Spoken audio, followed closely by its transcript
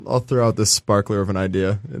I'll throw out this sparkler of an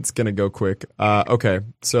idea. It's going to go quick. Okay,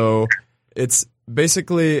 so it's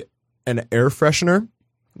basically an air freshener,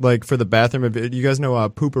 like for the bathroom. You guys know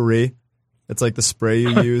Poopery? It's like the spray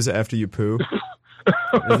you use after you poo.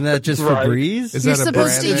 Isn't that just Febreze? You're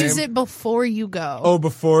supposed to use it before you go. Oh,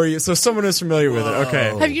 before you. So someone is familiar with it.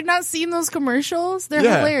 Okay. Have you not seen those commercials? They're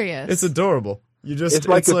hilarious. It's adorable. It's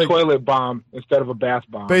like a toilet bomb instead of a bath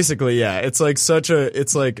bomb. Basically, yeah. It's like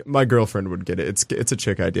it's like my girlfriend would get it. It's a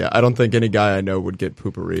chick idea. I don't think any guy I know would get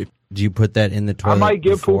Poopery. Do you put that in the toilet? I might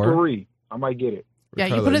get before? Poopery. I might get it. Yeah,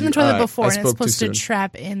 you put it in the toilet before, and it's supposed to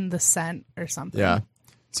trap in the scent or something. Yeah.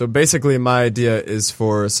 So basically, my idea is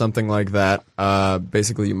for something like that.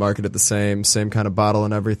 Basically, you market it the same kind of bottle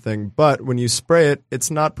and everything. But when you spray it, it's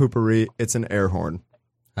not Poopery. It's an air horn.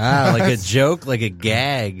 Like a joke, like a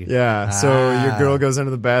gag. Yeah. So your girl goes into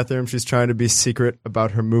the bathroom. She's trying to be secret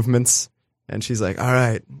about her movements. And she's like, all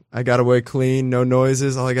right, I got away clean, no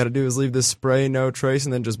noises. All I got to do is leave this spray, no trace,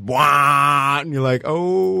 and then just wah. And you're like,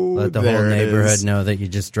 oh, let the whole neighborhood know that you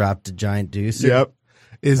just dropped a giant deuce. Yep.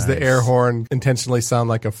 Is the air horn intentionally sound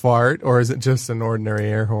like a fart, or is it just an ordinary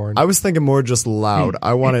air horn? I was thinking more just loud.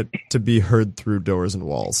 I want it to be heard through doors and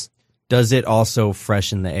walls. Does it also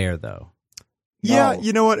freshen the air, though? Yeah,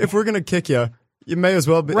 you know what? If we're going to kick you, you may as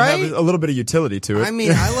well have a little bit of utility to it. I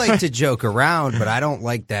mean, I like to joke around, but I don't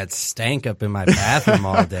like that stank up in my bathroom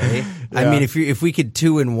all day. Yeah. I mean, if we could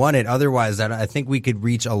 2-in-1 it, otherwise I think we could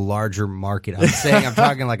reach a larger market. I'm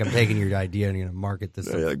talking like I'm taking your idea and going to market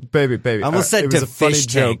this. Like, baby. I almost said to Fish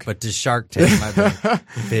Tank, but to Shark Tank. My bad.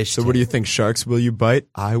 Fish So tank. What do you think? Sharks, will you bite?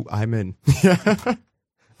 I'm in.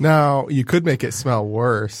 Now, you could make it smell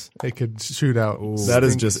worse. It could shoot out. That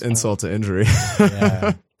is just insult to injury.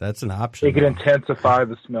 Yeah, that's an option. It could intensify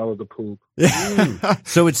the smell of the poop.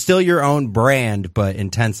 So it's still your own brand, but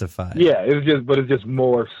intensified. Yeah, it's just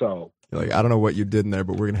more so. You're like, I don't know what you did in there,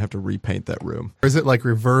 but we're going to have to repaint that room. Or is it like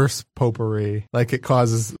reverse potpourri? Like it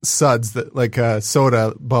causes suds, like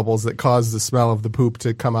soda bubbles that cause the smell of the poop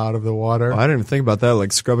to come out of the water? Oh, I didn't even think about that,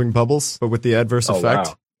 like scrubbing bubbles, but with the adverse effect.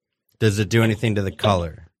 Wow. Does it do anything to the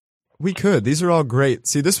color? We could. These are all great.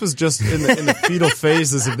 See, this was just in the fetal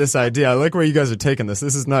phases of this idea. I like where you guys are taking this.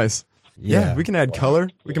 This is nice. Yeah, we can add color.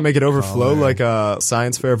 We can make it overflow like a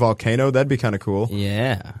science fair volcano. That'd be kind of cool.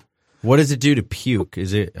 Yeah. What does it do to puke?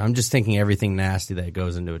 I'm just thinking everything nasty that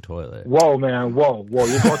goes into a toilet. Whoa, man. Whoa.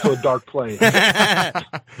 You're going to a dark place.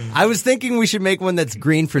 I was thinking we should make one that's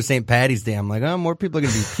green for St. Patty's Day. I'm like, more people are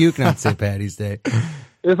going to be puking on St. Patty's Day.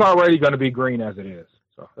 It's already going to be green as it is.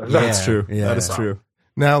 So that's true. Yeah. That is true.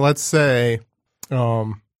 Now, let's say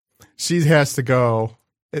she has to go.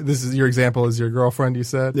 This is your example is your girlfriend, you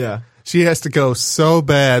said? Yeah. She has to go so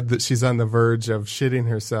bad that she's on the verge of shitting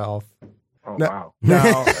herself. Oh, wow.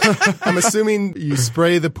 Now, I'm assuming you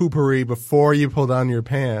spray the poopery before you pull down your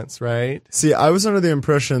pants, right? See, I was under the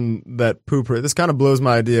impression that poopery, this kind of blows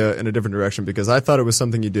my idea in a different direction because I thought it was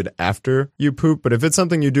something you did after you poop, but if it's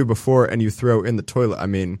something you do before and you throw in the toilet, I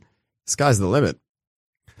mean, sky's the limit.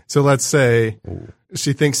 So let's say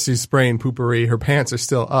she thinks she's spraying poopery, her pants are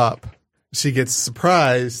still up. She gets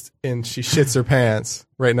surprised and she shits her pants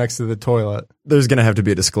right next to the toilet. There's going to have to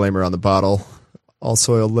be a disclaimer on the bottle. All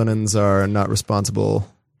soiled linens are not responsible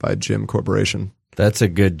by Jim Corporation. That's a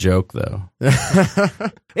good joke, though.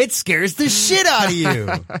 It scares the shit out of you.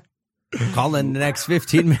 Call in the next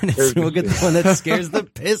 15 minutes and we'll get the one that scares the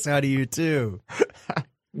piss out of you, too.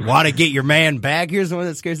 Want to get your man back? Here's the one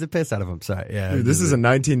that scares the piss out of him. Sorry. Yeah. Dude, this is a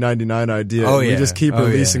 1999 idea. Oh, We just keep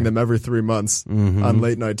releasing yeah. them every 3 months on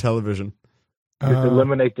late night television. Just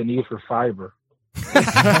eliminate the need for fiber.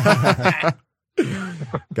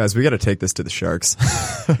 Guys, we got to take this to the Sharks.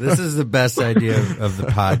 This is the best idea of the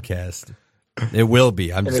podcast. It will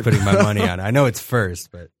be. I'm just putting my money on it. I know it's first,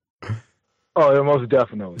 but. Oh, yeah, most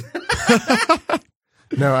definitely.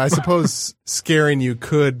 No, I suppose scaring you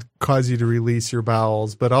could cause you to release your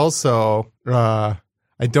bowels, but also, I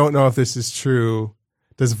don't know if this is true.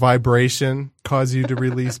 Does vibration cause you to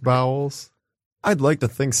release bowels? I'd like to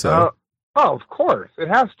think so. Of course. It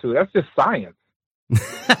has to. That's just science.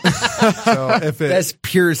 So if that's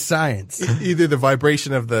pure science. Either the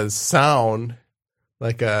vibration of the sound,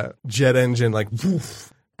 like a jet engine, like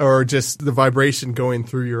woof, or just the vibration going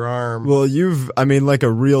through your arm. Well, like a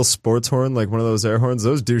real sports horn, like one of those air horns,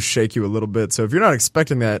 those do shake you a little bit. So if you're not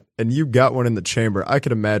expecting that and you got one in the chamber, I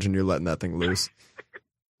could imagine you're letting that thing loose.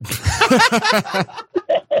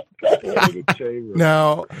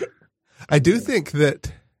 Now, I do think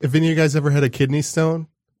that, have any of you guys ever had a kidney stone?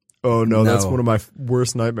 Oh, no, that's one of my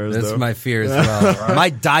worst nightmares, That's my fear as well.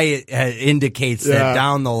 My diet indicates that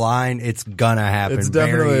down the line, it's going to happen. It's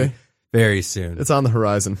definitely very, very soon. It's on the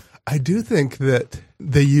horizon. I do think that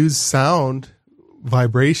they use sound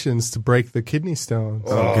vibrations to break the kidney stones.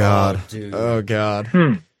 Oh God. Dude. Oh God.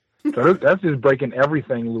 So that's just breaking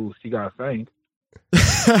everything loose. You gotta think.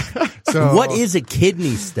 So What is a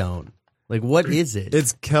kidney stone? Like, what is it?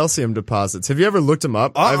 It's calcium deposits. Have you ever looked them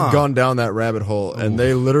up? I've gone down that rabbit hole, and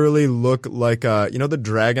they literally look like, the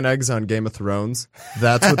dragon eggs on Game of Thrones?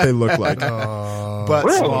 That's what they look like. but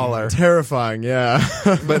Really? smaller, Terrifying, yeah.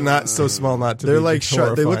 but not so small not to They're be like they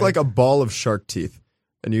look horrifying. like a ball of shark teeth,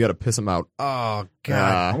 and you got to piss them out. Oh, Ah,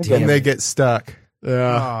 God. and they get stuck.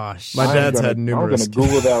 Yeah. Oh, shit. My dad's had I'm numerous. gonna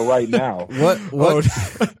Google that right now. What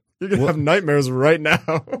You're gonna have nightmares right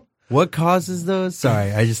now. what causes those?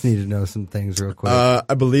 Sorry, I just need to know some things real quick.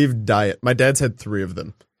 I believe diet. My dad's had 3 of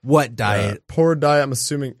them. What diet? Poor diet. I'm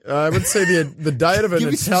assuming. I would say the diet of an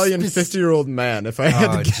Give me some Italian 50-year-old man. If I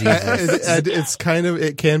had to guess. It's kind of,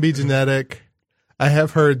 it can be genetic. I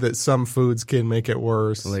have heard that some foods can make it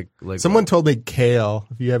worse. Like Someone told me kale.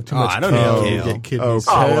 If you have too Oh, much I don't kale, eat you kale. get kidneys.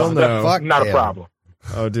 Oh, Kale, well, no. Fuck not a kale. problem.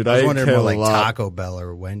 Oh, dude, I I was eat wondering kale more like a lot. Taco Bell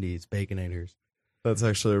or Wendy's Baconators. That's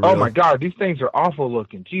actually a real. Oh my God, these things are awful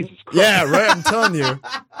looking. Jesus Christ. Yeah, right. I'm telling you,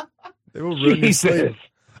 they will ruin your sleep. Jesus.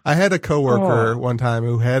 I had a coworker Oh. one time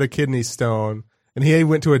who had a kidney stone, and he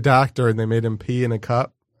went to a doctor and they made him pee in a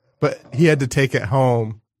cup, but he had to take it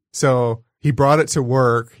home. So he brought it to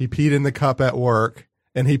work. He peed in the cup at work,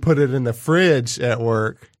 and he put it in the fridge at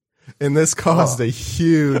work. And this caused a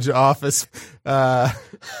huge office.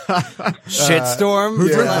 Shitstorm? who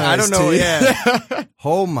drank I don't iced know. tea? Yeah.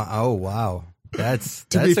 Oh wow. That's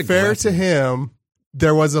To be fair aggressive. to him,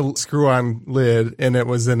 there was a screw-on lid, and it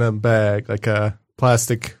was in a bag, like a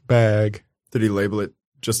plastic bag Did he label it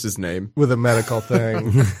just his name? with a medical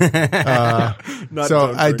thing. Not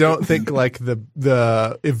So I drink don't it. think like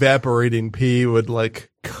the evaporating pee would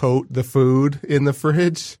like coat the food in the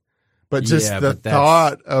fridge, but just Yeah, the but that's-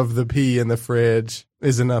 thought of the pee in the fridge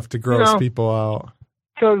is enough to gross know, people out.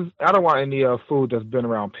 Because I don't want any food that's been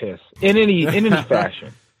around piss in any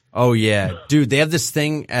fashion. Oh yeah, dude. They have this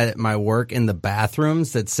thing at my work in the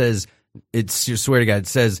bathrooms that says, "It's." You swear to God, it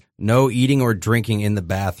says no eating or drinking in the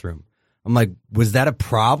bathroom. I'm like, was that a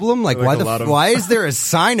problem? Like, Like a lot of- why is there a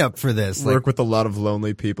sign up for this? Like, Work with a lot of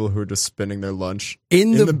lonely people who are just spending their lunch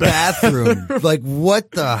in the bathroom. Like,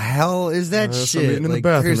 what the hell is that I'm shit? eating in the Like,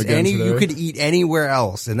 bathroom there's again you today. could eat anywhere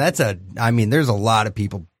else, and there's a lot of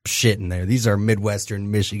people shitting there. These are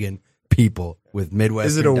Midwestern Michigan people with Midwestern.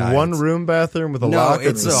 Is it a diets. one-room bathroom with a No, lock?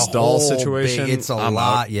 it's a stall whole situation. It's a I'm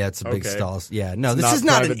lot. out. Yeah, it's a big Okay. stall. Yeah, no, this not is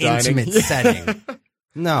not an private dining. intimate setting.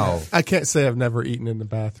 No. I can't say I've never eaten in the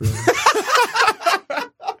bathroom.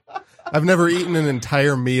 I've never eaten an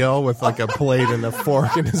entire meal with like a plate and a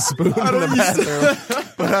fork and a spoon in the bathroom,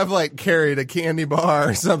 but I've like carried a candy bar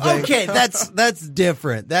or something. Okay, that's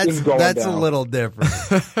different. It's That's going a down. little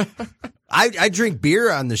different. I drink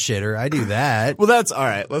beer on the shitter. I do that. Well, that's all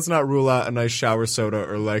right. Let's not rule out a nice shower soda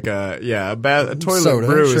or like a toilet Soda,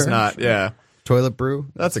 brew is sure. not. Yeah, Toilet brew.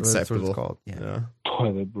 that's what acceptable. it's called. Yeah. Yeah.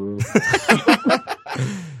 Toilet brew.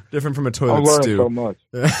 Different from a I'm toilet learning stew. so much.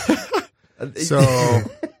 So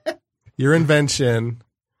your invention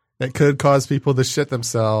that could cause people to shit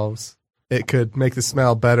themselves. It could make the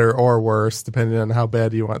smell better or worse, depending on how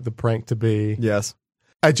bad you want the prank to be. Yes.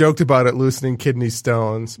 I joked about it loosening kidney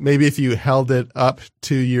stones. Maybe if you held it up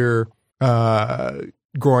to your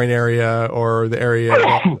groin area or the area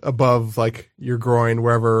above like your groin,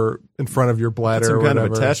 wherever in front of your Put bladder some or kind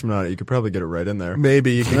whatever. of attachment on it. You could probably get it right in there.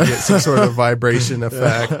 Maybe you could get some sort of vibration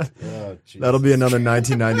effect. That'll be another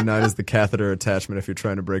 $19.99 is the catheter attachment if you're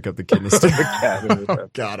trying to break up the kidney stone. Oh,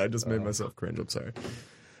 God, I just made myself cringe. I'm sorry.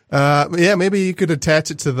 Yeah, maybe you could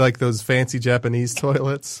attach it to like those fancy Japanese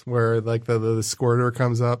toilets where like the squirter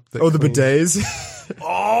comes up. that Oh, the cleans- bidets?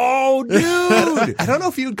 Oh, dude. I don't know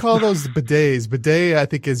if you'd call those bidets. Bidet, I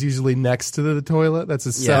think, is usually next to the toilet. That's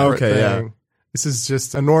a separate okay, yeah. thing. This is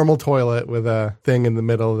just a normal toilet with a thing in the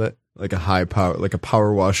middle of it. Like a high power, like a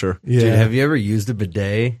power washer. Yeah. Dude, have you ever used a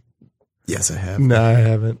bidet? Yes, I have. No, I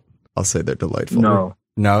haven't. I'll say they're delightful. No.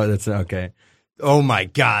 No, that's okay. Oh my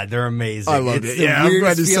God, they're amazing. I loved It's it. the Yeah, I'm glad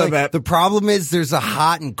weirdest you said feeling. that. The problem is there's a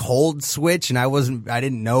hot and cold switch, and I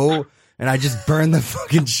didn't know, and I just burned the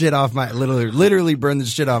fucking shit off my, literally burned the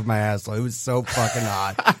shit off my asshole. It was so fucking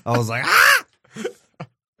hot. I was like, ah!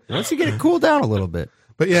 Once you get it cooled down a little bit.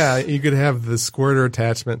 But yeah, you could have the squirter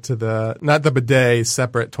attachment to the, not the bidet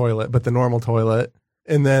separate toilet, but the normal toilet.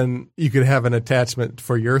 And then you could have an attachment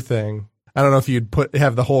for your thing. I don't know if you'd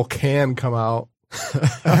have the whole can come out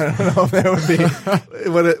I don't know if that would be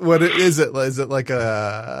what is it? Is it like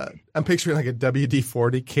a? I'm picturing like a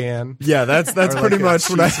WD-40 can. Yeah, that's pretty much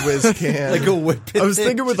what Cheese Whiz can. Like a whip. I was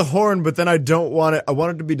thinking with the horn, but then I don't want it. I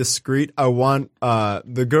want it to be discreet. I want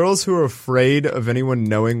the girls who are afraid of anyone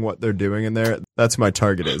knowing what they're doing in there. That's who my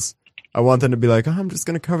target is. I want them to be like, oh, I'm just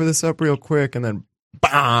going to cover this up real quick, and then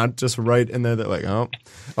bah, just right in there. They're like, oh,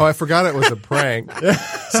 I forgot it was a prank.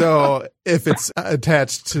 So if it's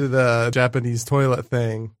attached to the Japanese toilet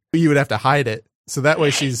thing, you would have to hide it. So that way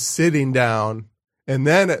she's sitting down, and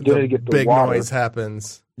then the big noise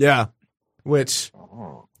happens. Yeah. Which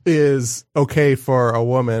is okay for a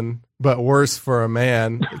woman, but worse for a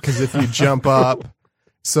man, because if you jump up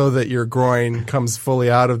so that your groin comes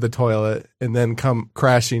fully out of the toilet and then come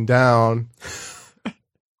crashing down.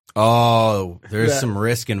 Oh, there's some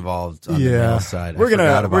risk involved on the male side. We're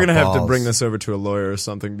gonna have to bring this over to a lawyer or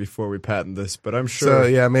something before we patent this, but I'm sure. So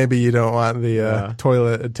yeah, maybe you don't want the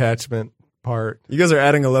toilet attachment part. You guys are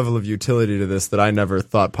adding a level of utility to this that I never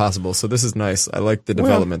thought possible. So this is nice. I like the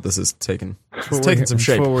development this is taking. It's taking some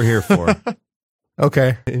shape. That's what we're here for.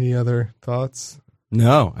 Okay. Any other thoughts?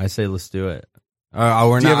 No, I say let's do it. Do you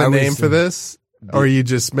have a name for this, or you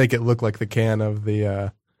just make it look like the can of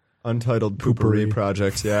the Untitled Poopery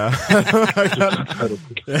Project? Yeah.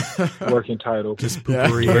 Working title. Just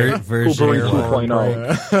Poopery. Version Poopery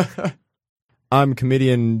 2.0. I'm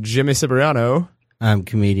comedian Jimmy Cipriano. I'm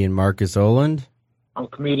comedian Marcus Oland. I'm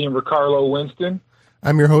comedian Ricardo Winston.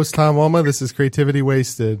 I'm your host, Tom Woma. This is Creativity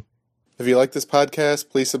Wasted. If you like this podcast,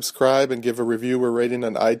 please subscribe and give a review or rating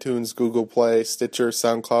on iTunes, Google Play, Stitcher,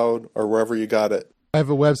 SoundCloud, or wherever you got it. I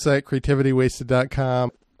have a website,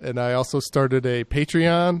 creativitywasted.com, and I also started a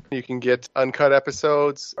Patreon. You can get uncut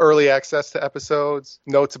episodes, early access to episodes,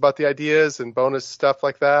 notes about the ideas, and bonus stuff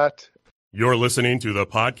like that. You're listening to the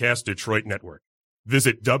Podcast Detroit Network.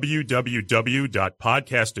 Visit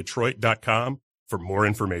www.podcastdetroit.com for more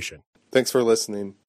information. Thanks for listening.